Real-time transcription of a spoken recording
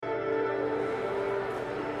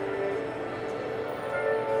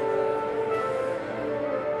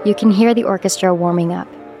You can hear the orchestra warming up,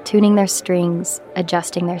 tuning their strings,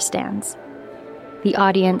 adjusting their stands. The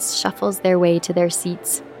audience shuffles their way to their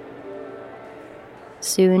seats.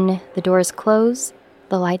 Soon, the doors close,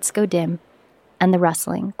 the lights go dim, and the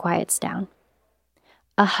rustling quiets down.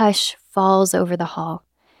 A hush falls over the hall,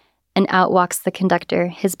 and out walks the conductor,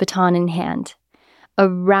 his baton in hand. A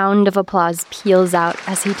round of applause peals out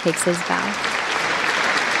as he takes his bow.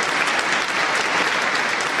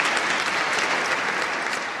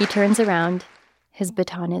 He turns around, his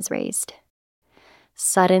baton is raised.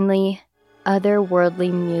 Suddenly,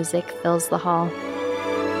 otherworldly music fills the hall.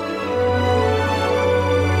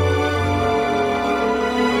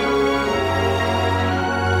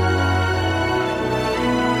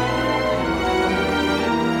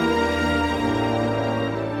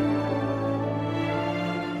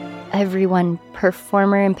 Everyone,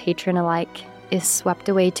 performer and patron alike, is swept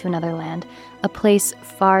away to another land, a place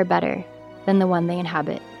far better than the one they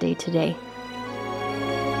inhabit day to day.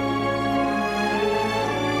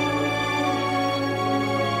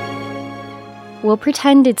 We'll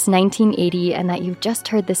pretend it's 1980 and that you've just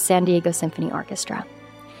heard the San Diego Symphony Orchestra.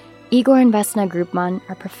 Igor and Vesna Gruppman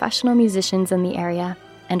are professional musicians in the area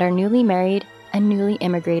and are newly married and newly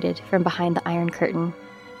immigrated from behind the Iron Curtain.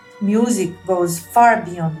 Music goes far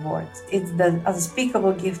beyond words. It's the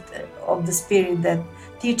unspeakable gift of the Spirit that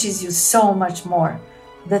teaches you so much more,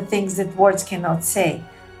 the things that words cannot say.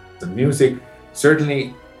 The music,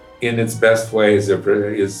 certainly in its best way, is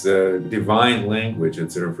a divine language.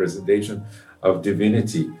 It's a representation of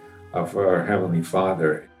divinity, of our Heavenly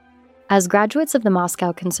Father. As graduates of the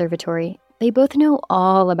Moscow Conservatory, they both know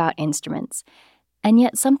all about instruments. And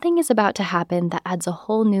yet something is about to happen that adds a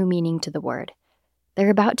whole new meaning to the word.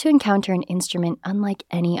 They're about to encounter an instrument unlike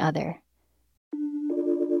any other.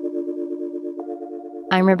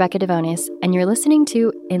 I'm Rebecca Devonis, and you're listening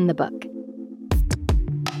to In the Book.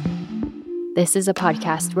 This is a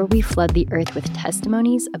podcast where we flood the earth with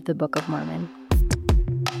testimonies of the Book of Mormon.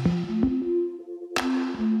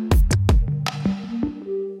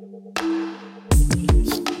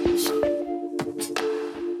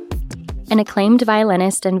 An acclaimed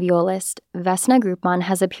violinist and violist, Vesna Gruppman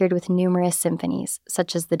has appeared with numerous symphonies,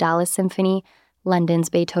 such as the Dallas Symphony, London's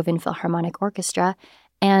Beethoven Philharmonic Orchestra,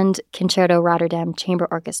 and Concerto Rotterdam Chamber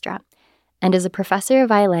Orchestra, and is a professor of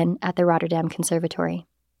violin at the Rotterdam Conservatory.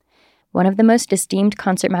 One of the most esteemed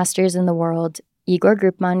concertmasters in the world, Igor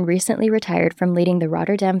Gruppman recently retired from leading the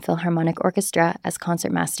Rotterdam Philharmonic Orchestra as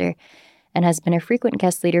concertmaster, and has been a frequent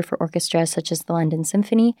guest leader for orchestras such as the London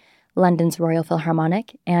Symphony, London's Royal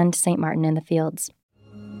Philharmonic, and St. Martin in the Fields.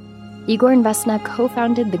 Igor and Vesna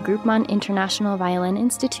co-founded the Gruppman International Violin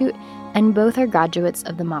Institute, and both are graduates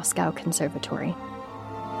of the Moscow Conservatory.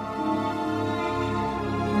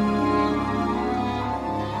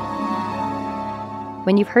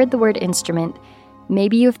 When you've heard the word instrument,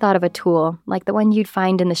 maybe you've thought of a tool, like the one you'd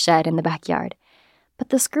find in the shed in the backyard. But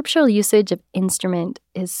the scriptural usage of instrument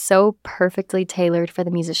is so perfectly tailored for the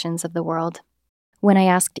musicians of the world. When I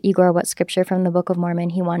asked Igor what scripture from the Book of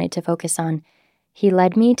Mormon he wanted to focus on, he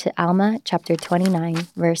led me to Alma chapter 29,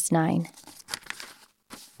 verse 9.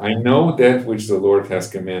 I know that which the Lord has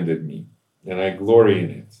commanded me, and I glory in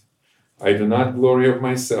it. I do not glory of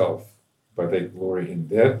myself, but I glory in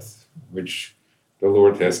that which the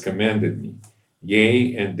Lord has commanded me.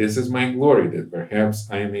 Yea, and this is my glory, that perhaps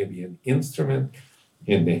I may be an instrument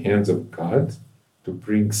in the hands of God to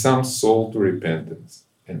bring some soul to repentance.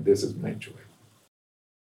 And this is my joy.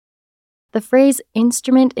 The phrase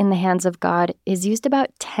instrument in the hands of God is used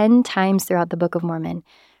about 10 times throughout the Book of Mormon,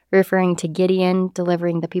 referring to Gideon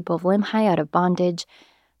delivering the people of Limhi out of bondage,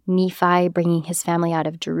 Nephi bringing his family out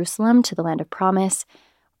of Jerusalem to the land of promise,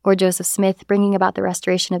 or Joseph Smith bringing about the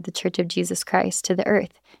restoration of the Church of Jesus Christ to the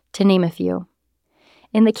earth, to name a few.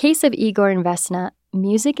 In the case of Igor and Vesna,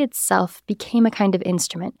 music itself became a kind of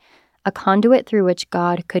instrument, a conduit through which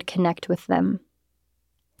God could connect with them.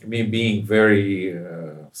 Me being very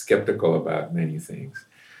skeptical about many things,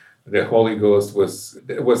 the Holy Ghost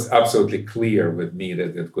was absolutely clear with me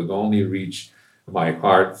that it could only reach my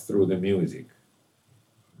heart through the music.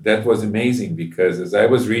 That was amazing because as I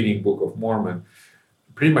was reading Book of Mormon,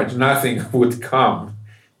 pretty much nothing would come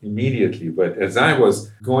immediately. But as I was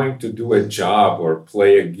going to do a job or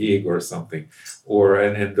play a gig or something, or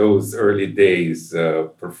in those early days,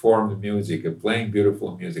 perform the music and playing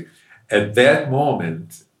beautiful music, at that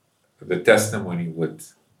moment, the testimony would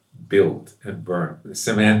build and burn. The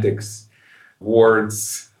semantics,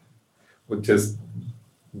 words would just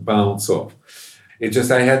bounce off.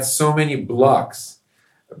 I had so many blocks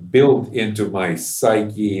built into my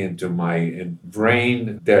psyche, into my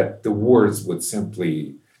brain, that the words would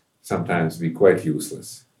simply sometimes be quite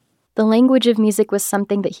useless. The language of music was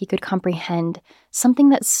something that he could comprehend, something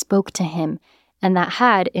that spoke to him, and that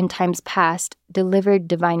had, in times past, delivered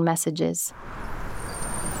divine messages.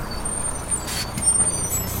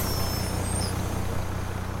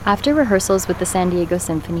 After rehearsals with the San Diego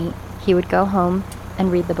Symphony, he would go home and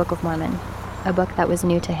read the Book of Mormon, a book that was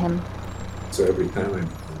new to him. So every time I'm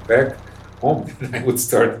back home, I would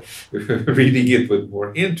start reading it with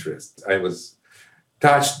more interest. I was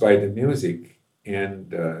touched by the music, and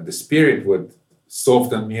the spirit would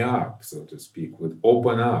soften me up, so to speak, would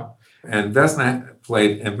open up. And Vesna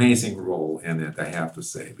played an amazing role in it, I have to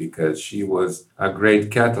say, because she was a great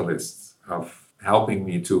catalyst of helping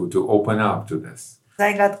me to open up to this.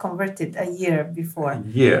 I got converted a year before.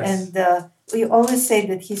 Yes. And we always say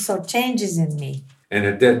that he saw changes in me. And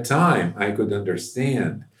at that time, I could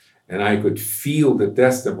understand and I could feel the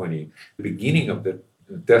testimony, the beginning of the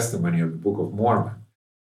testimony of the Book of Mormon.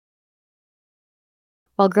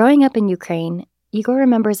 While growing up in Ukraine, Igor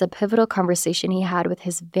remembers a pivotal conversation he had with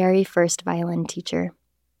his very first violin teacher.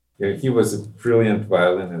 Yeah, he was a brilliant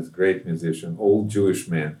violinist, great musician, old Jewish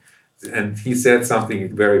man. And he said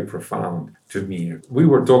something very profound to me. We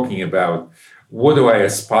were talking about what do I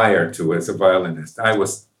aspire to as a violinist. I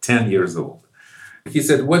was 10 years old. He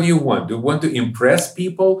said, what do you want? Do you want to impress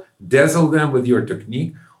people, dazzle them with your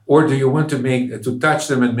technique, or do you want to touch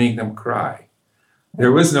them and make them cry?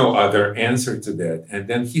 There was no other answer to that. And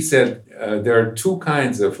then he said, there are two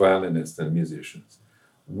kinds of violinists and musicians.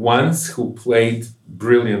 Ones who played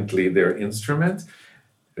brilliantly their instrument,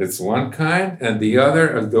 it's one kind, and the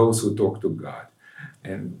other are those who talk to God.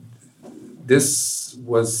 And this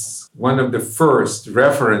was one of the first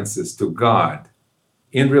references to God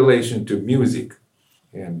in relation to music,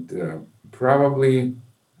 and probably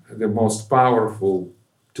the most powerful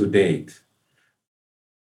to date.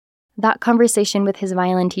 That conversation with his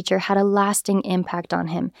violin teacher had a lasting impact on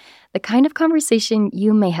him, the kind of conversation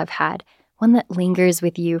you may have had, one that lingers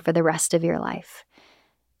with you for the rest of your life.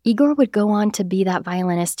 Igor would go on to be that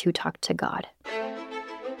violinist who talked to God.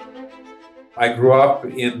 I grew up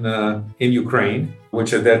in Ukraine,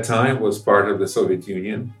 which at that time was part of the Soviet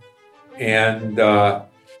Union. And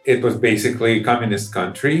it was basically a communist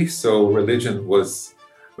country, so religion was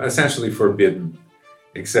essentially forbidden,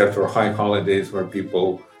 except for high holidays where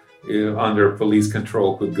people under police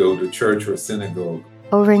control could go to church or synagogue.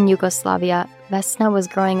 Over in Yugoslavia, Vesna was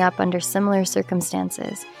growing up under similar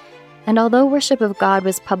circumstances. And although worship of God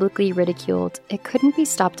was publicly ridiculed, it couldn't be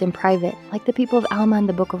stopped in private, like the people of Alma and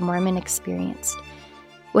the Book of Mormon experienced.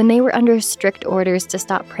 When they were under strict orders to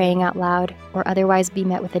stop praying out loud or otherwise be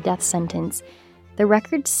met with a death sentence, the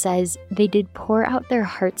record says they did pour out their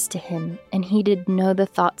hearts to him, and he did know the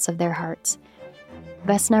thoughts of their hearts.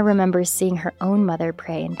 Vesna remembers seeing her own mother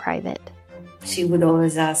pray in private. She would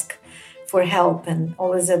always ask for help and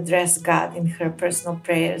always address God in her personal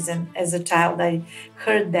prayers. And as a child, I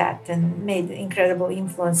heard that and made an incredible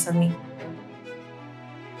influence on me.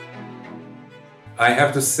 I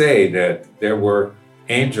have to say that there were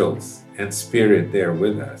angels and spirit there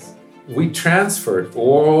with us. We transferred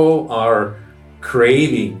all our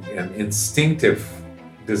craving and instinctive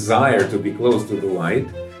desire to be close to the light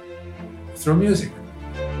through music.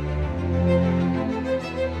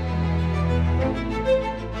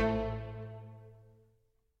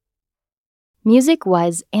 Music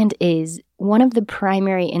was, and is, one of the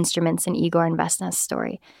primary instruments in Igor and Vesna's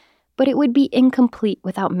story, but it would be incomplete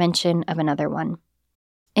without mention of another one.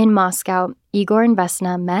 In Moscow, Igor and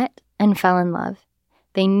Vesna met and fell in love.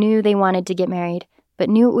 They knew they wanted to get married, but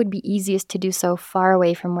knew it would be easiest to do so far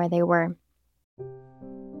away from where they were.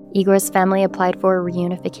 Igor's family applied for a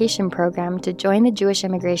reunification program to join the Jewish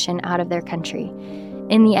immigration out of their country.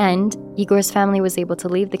 In the end, Igor's family was able to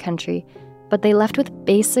leave the country, but they left with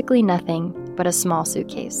basically nothing but a small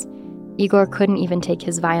suitcase. Igor couldn't even take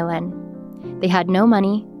his violin. They had no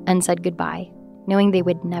money and said goodbye, knowing they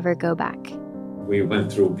would never go back. We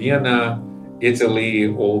went through Vienna,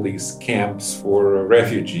 Italy, all these camps for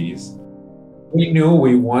refugees. We knew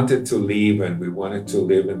we wanted to leave and we wanted to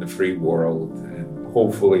live in the free world and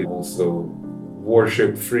hopefully also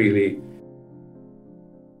worship freely.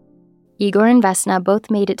 Igor and Vesna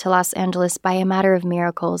both made it to Los Angeles by a matter of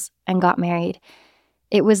miracles and got married.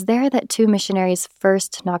 It was there that two missionaries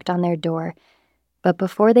first knocked on their door. But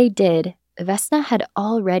before they did, Vesna had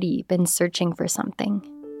already been searching for something.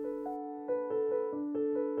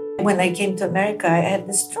 When I came to America, I had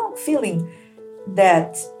this strong feeling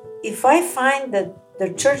that if I find that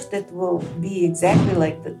the church that will be exactly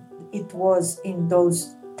like it was in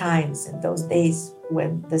those times, in those days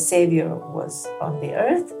when the Savior was on the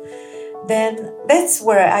earth, then that's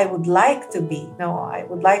where I would like to be. No, I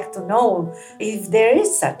would like to know if there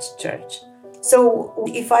is such church. So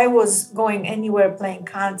if I was going anywhere playing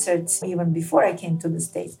concerts, even before I came to the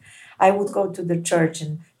States, I would go to the church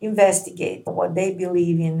and investigate what they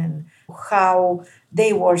believe in and how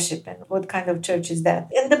they worship and what kind of church is that.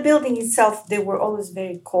 And the building itself, they were always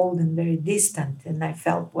very cold and very distant. And I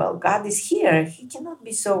felt, well, God is here. He cannot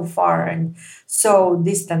be so far and so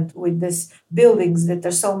distant with these buildings that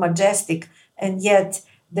are so majestic, and yet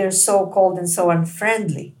they're so cold and so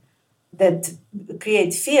unfriendly that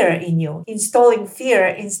create fear in you, installing fear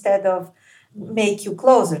instead of make you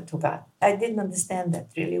closer to God. I didn't understand that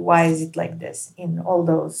really. Why is it like this in all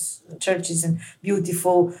those churches and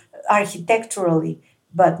beautiful architecturally,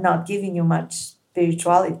 but not giving you much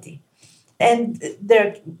spirituality? And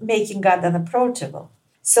they're making God unapproachable.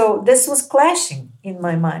 So this was clashing in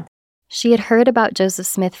my mind. She had heard about Joseph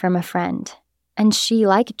Smith from a friend, and she,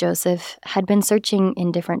 like Joseph, had been searching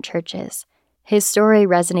in different churches. His story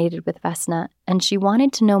resonated with Vesna, and she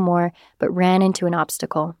wanted to know more, but ran into an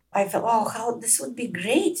obstacle. I felt, how this would be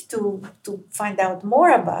great to find out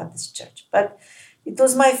more about this church. But it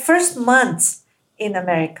was my first month in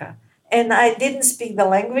America, and I didn't speak the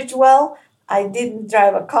language well. I didn't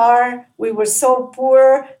drive a car. We were so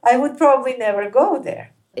poor. I would probably never go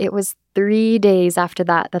there. It was 3 days after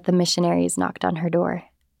that the missionaries knocked on her door.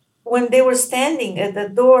 When they were standing at the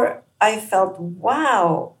door, I felt,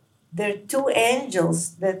 wow, there are two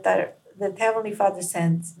angels that Heavenly Father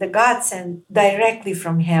sent, the God sent directly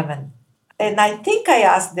from heaven. And I think I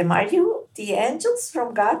asked them, are you the angels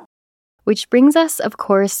from God? Which brings us, of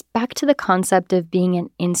course, back to the concept of being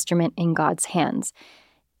an instrument in God's hands.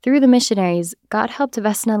 Through the missionaries, God helped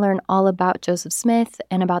Vesna learn all about Joseph Smith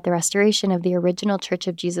and about the restoration of the original Church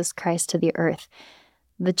of Jesus Christ to the earth,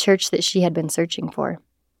 the church that she had been searching for.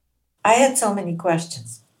 I had so many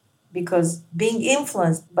questions because being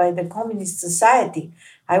influenced by the communist society,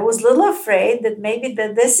 I was a little afraid that maybe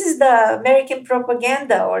this is the American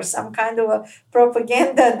propaganda or some kind of a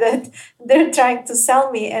propaganda that they're trying to sell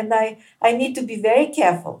me. And I need to be very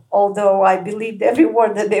careful, although I believed every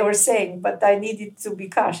word that they were saying, but I needed to be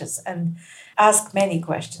cautious and ask many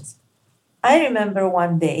questions. I remember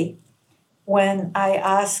one day when I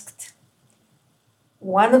asked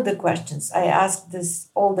one of the questions, I asked this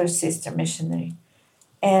older sister missionary,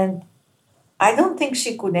 and I don't think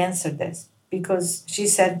she could answer this because she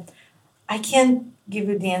said, I can't give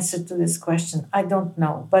you the answer to this question. I don't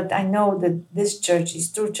know, but I know that this church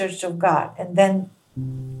is true church of God. And then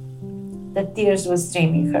the tears were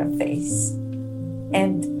streaming her face.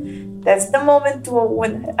 And that's the moment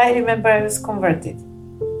when I remember I was converted.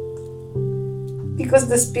 Because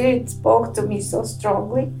the Spirit spoke to me so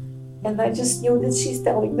strongly, and I just knew that she's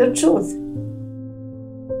telling the truth.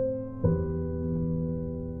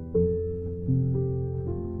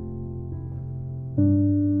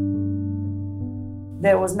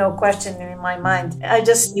 There was no question in my mind. I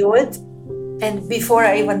just knew it. And before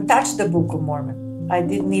I even touched the Book of Mormon, I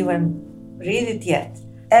didn't even read it yet.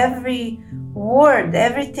 Every word,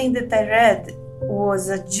 everything that I read was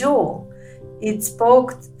a jewel. It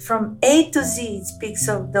spoke from A to Z. It speaks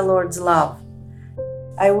of the Lord's love.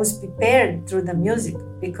 I was prepared through the music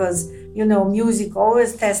because, music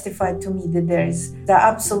always testified to me that there is the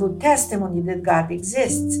absolute testimony that God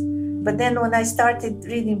exists. But then when I started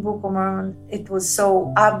reading Book of Mormon, it was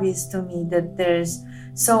so obvious to me that there's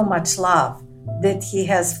so much love that he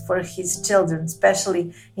has for his children,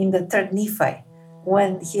 especially in the third Nephi,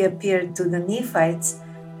 when he appeared to the Nephites,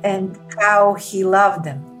 and how he loved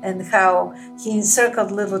them, and how he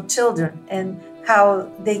encircled little children, and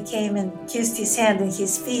how they came and kissed his hand and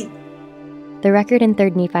his feet. The record in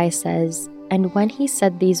 3rd Nephi says, "And when he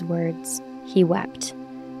said these words, he wept,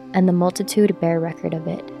 and the multitude bare record of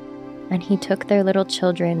it. And he took their little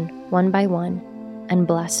children one by one, and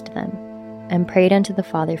blessed them, and prayed unto the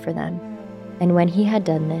Father for them. And when he had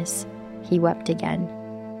done this, he wept again."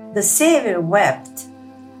 The Savior wept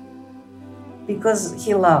because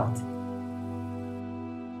he loved.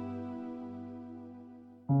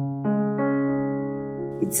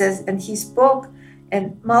 It says, and he spoke,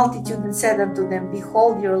 and multitude and said unto them,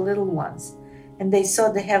 Behold your little ones. And they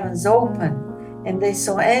saw the heavens open, and they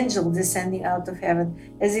saw angels descending out of heaven,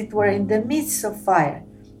 as it were in the midst of fire.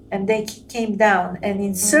 And they came down and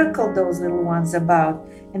encircled those little ones about,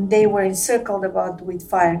 and they were encircled about with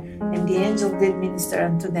fire, and the angel did minister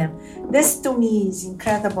unto them. This to me is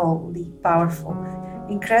incredibly powerful,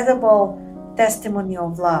 incredible testimony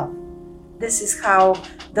of love. This is how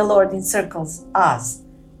the Lord encircles us.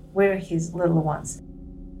 We're his little ones.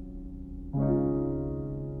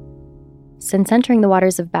 Since entering the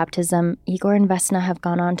waters of baptism, Igor and Vesna have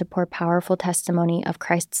gone on to pour powerful testimony of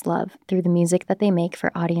Christ's love through the music that they make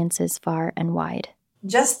for audiences far and wide.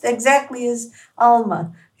 Just exactly as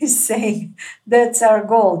Alma is saying, that's our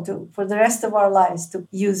goal for the rest of our lives, to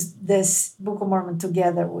use this Book of Mormon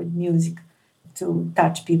together with music to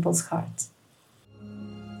touch people's hearts.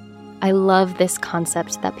 I love this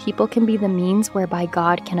concept that people can be the means whereby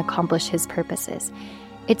God can accomplish his purposes.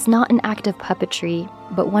 It's not an act of puppetry,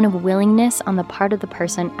 but one of willingness on the part of the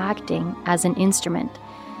person acting as an instrument.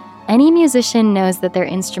 Any musician knows that their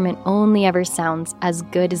instrument only ever sounds as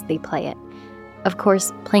good as they play it. Of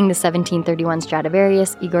course, playing the 1731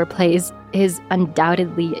 Stradivarius Igor plays is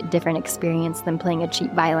undoubtedly a different experience than playing a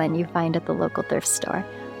cheap violin you find at the local thrift store.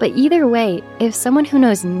 But either way, if someone who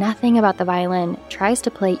knows nothing about the violin tries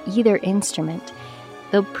to play either instrument,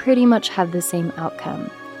 they'll pretty much have the same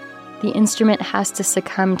outcome. The instrument has to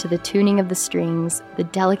succumb to the tuning of the strings, the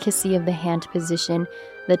delicacy of the hand position,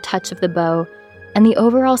 the touch of the bow, and the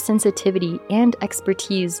overall sensitivity and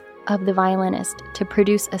expertise of the violinist to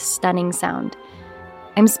produce a stunning sound.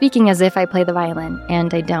 I'm speaking as if I play the violin,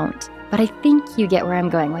 and I don't, but I think you get where I'm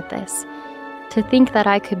going with this. To think that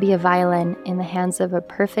I could be a violin in the hands of a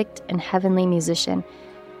perfect and heavenly musician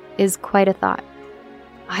is quite a thought.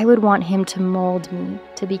 I would want him to mold me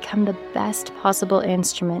to become the best possible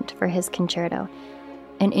instrument for his concerto,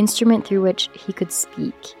 an instrument through which he could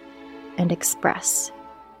speak and express.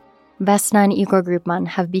 Vesna and Igor Gruppman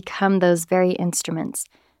have become those very instruments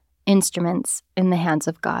in the hands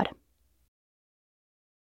of God.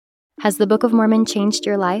 Has the Book of Mormon changed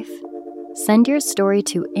your life? Send your story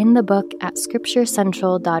to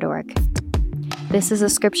inthebook@scripturecentral.org. This is a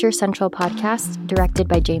Scripture Central podcast directed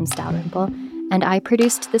by James Dalrymple, and I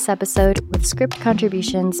produced this episode with script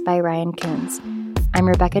contributions by Ryan Coons. I'm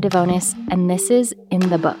Rebecca Devonis, and this is In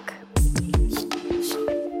the Book.